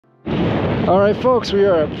All right, folks, we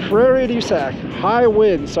are at Prairie Du Sac. High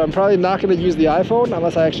wind, so I'm probably not going to use the iPhone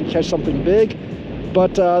unless I actually catch something big.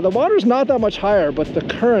 But the water's not that much higher, but the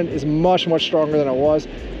current is much stronger than it was,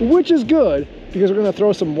 which is good because we're going to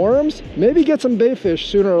throw some worms, maybe get some bait fish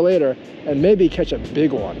sooner or later, and maybe catch a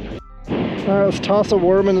big one. All right, let's toss a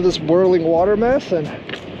worm into this whirling water mess, and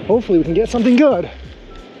hopefully we can get something good.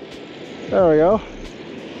 There we go.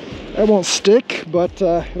 It won't stick, but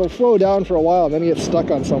it'll flow down for a while and then get stuck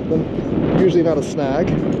on something. Usually not a snag.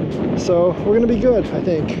 So we're gonna be good, I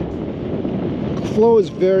think. Flow is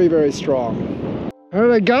very strong. All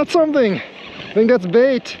right, I got something. I think that's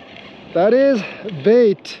bait. That is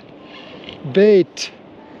bait. Bait.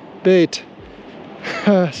 Bait.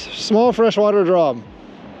 Small freshwater drum.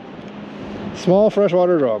 Small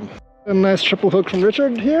freshwater drum. A nice triple hook from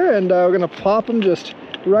Richard here, and we're gonna plop them just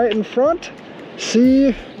right in front.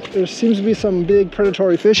 See, there seems to be some big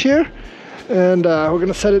predatory fish here, and we're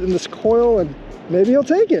gonna set it in this coil, and maybe he'll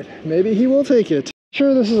take it. Maybe he will take it.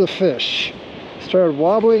 Sure, this is a fish. Started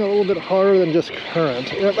wobbling a little bit harder than just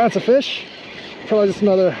current. Yep, that's a fish. Probably just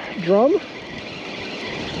another drum.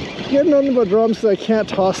 Getting nothing but drums because I can't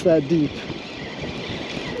toss that deep.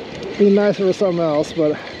 Be nice if it was something else,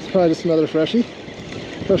 but it's probably just another freshie.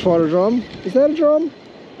 Freshwater drum. Is that a drum?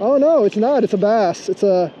 Oh no, it's not. It's a bass. It's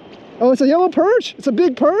a... Oh, it's a yellow perch. It's a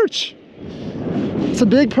big perch. It's a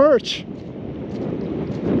big perch.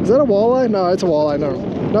 Is that a walleye? No, it's a walleye. No,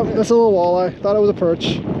 nope, that's a little walleye. Thought it was a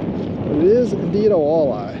perch. But it is indeed a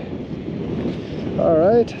walleye. All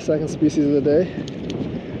right, second species of the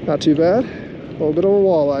day. Not too bad. A little bit of a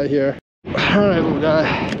walleye here. All right, little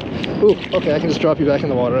guy. Ooh, okay, I can just drop you back in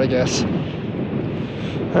the water, I guess.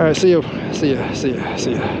 All right, see you. See ya. See ya.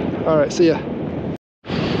 See ya. All right, see ya.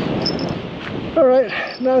 All right,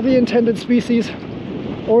 not the intended species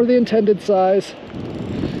or the intended size,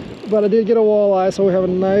 but I did get a walleye, so we have a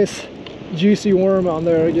nice juicy worm on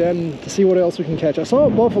there again to see what else we can catch. I saw a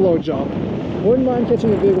buffalo jump. Wouldn't mind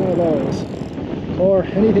catching a big one of those or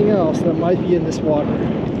anything else that might be in this water.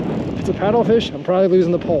 If it's a paddlefish, I'm probably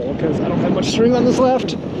losing the pole because I don't have much string on this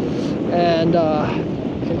left, and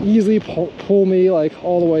can easily pull me like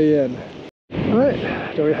all the way in. All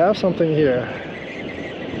right, do we have something here?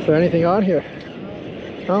 Is there anything on here?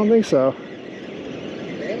 I don't think so.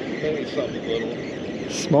 Maybe something little.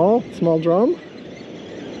 Small drum.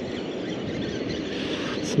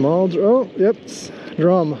 Oh, yep,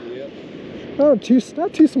 drum. Yep. Oh,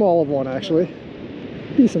 not too small of one actually.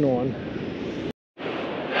 Decent one.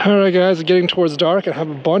 All right, guys, it's getting towards dark. I have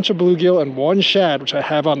a bunch of bluegill and one shad, which I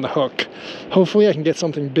have on the hook. Hopefully, I can get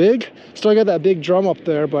something big. Still got that big drum up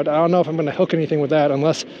there, but I don't know if I'm going to hook anything with that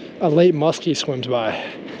unless a late muskie swims by.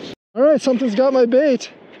 All right, something's got my bait,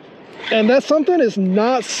 and that something is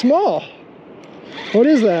not small. What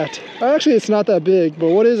is that? Actually, it's not that big,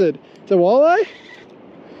 but what is it? Is it walleye?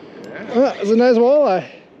 Yeah. It's a nice walleye.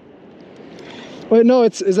 Wait, no,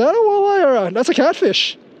 is that a walleye or that's a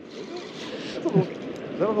catfish? Is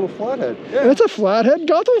that a little flathead? Yeah. That's a flathead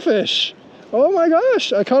gottofish. Oh my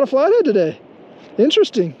gosh, I caught a flathead today.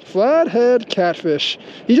 Interesting. Flathead catfish.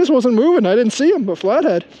 He just wasn't moving. I didn't see him, but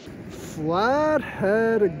flathead.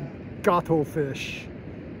 Flathead gottofish.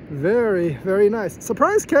 Very nice.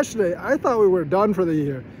 Surprise catch today. I thought we were done for the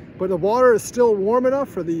year, but the water is still warm enough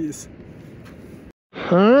for these.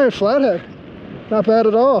 All right, flathead. Not bad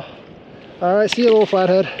at all. All right, see you, little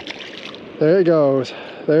flathead. There it goes.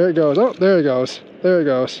 There it goes. Oh, there it goes. There it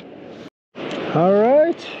goes. All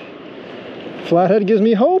right. Flathead gives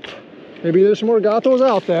me hope. Maybe there's more gatos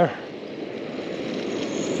out there.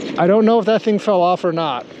 I don't know if that thing fell off or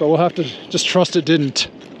not, but we'll have to just trust it didn't.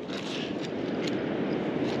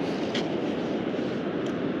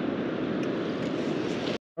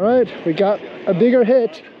 All right, we got a bigger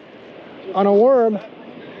hit on a worm.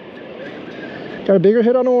 Got a bigger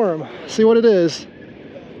hit on a worm. See what it is.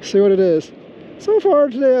 See what it is. So far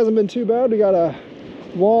today hasn't been too bad. We got a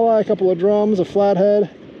walleye, a couple of drums, a flathead,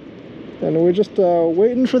 and we're just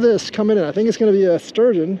waiting for this coming in. I think it's going to be a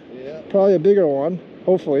sturgeon, yeah. Probably a bigger one,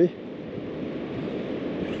 hopefully.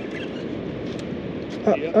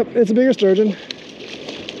 It's a bigger sturgeon.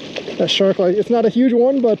 That shark, like, it's not a huge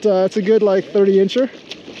one, but it's a good like 30-incher.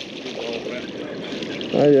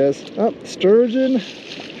 Oh yes. Oh, sturgeon.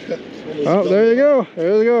 Oh, there you go.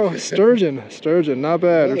 There you go. Sturgeon. Sturgeon. Not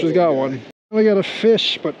bad. We just got one. We got a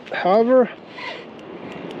fish, but however,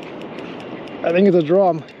 I think it's a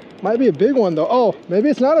drum. Might be a big one though. Oh, maybe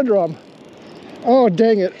it's not a drum. Oh,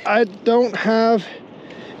 dang it. I don't have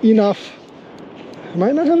enough. I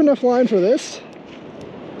might not have enough line for this.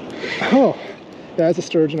 Oh, yeah, it's a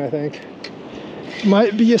sturgeon, I think.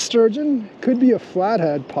 Might be a sturgeon, could be a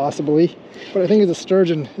flathead possibly, but I think it's a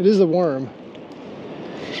sturgeon. It is a worm.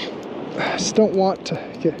 I just don't want to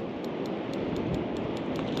get...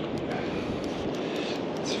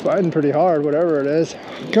 It's fighting pretty hard, whatever it is.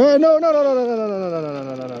 Go, no, no, no, no, no, no, no, no, no, no,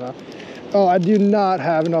 no, no, no, no. Oh, I do not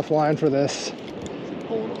have enough line for this.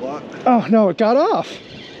 Pulling a lot. Oh, no, it got off.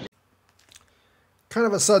 Kind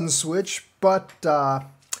of a sudden switch, but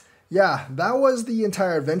yeah, that was the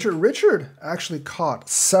entire adventure. Richard actually caught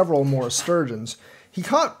several more sturgeons. He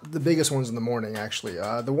caught the biggest ones in the morning, actually.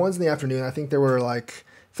 The ones in the afternoon, I think they were like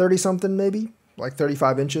 30-something maybe, like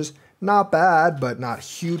 35 inches. Not bad, but not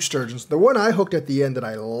huge sturgeons. The one I hooked at the end that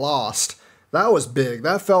I lost, that was big.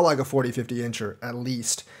 That felt like a 40-50 incher at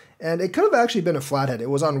least. And it could have actually been a flathead. It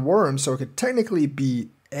was on worms, so it could technically be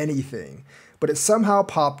anything. But it somehow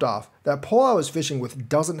popped off. That pole I was fishing with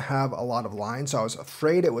doesn't have a lot of line, so I was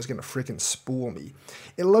afraid it was gonna freaking spool me.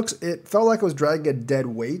 It felt like it was dragging a dead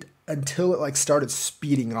weight until it like started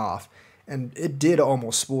speeding off. And it did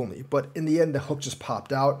almost spool me. But in the end, the hook just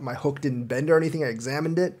popped out. My hook didn't bend or anything. I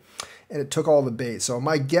examined it, and it took all the bait. So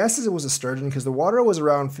my guess is it was a sturgeon because the water was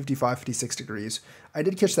around 55, 56 degrees. I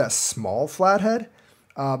did catch that small flathead,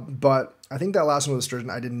 but I think that last one was a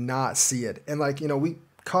sturgeon. I did not see it. And like, you know, we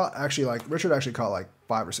caught actually like, Richard actually caught like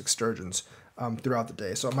 5 or 6 sturgeons throughout the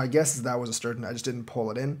day. So my guess is that was a sturgeon. I just didn't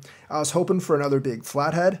pull it in. I was hoping for another big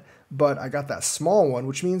flathead, but I got that small one,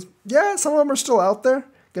 which means, yeah, some of them are still out there.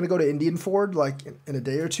 Gonna go to Indian Ford like in a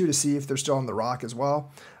day or two to see if they're still on the rock as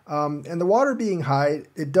well. And the water being high,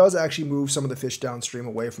 it does actually move some of the fish downstream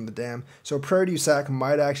away from the dam. So Prairie Du Sac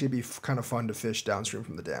might actually be kind of fun to fish downstream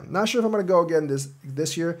from the dam. Not sure if I'm gonna go again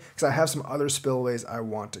this year because I have some other spillways I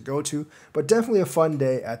want to go to, but definitely a fun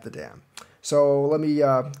day at the dam. So let me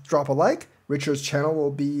drop a like. Richard's channel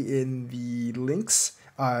will be in the links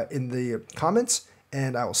in the comments,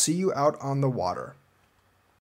 and I will see you out on the water.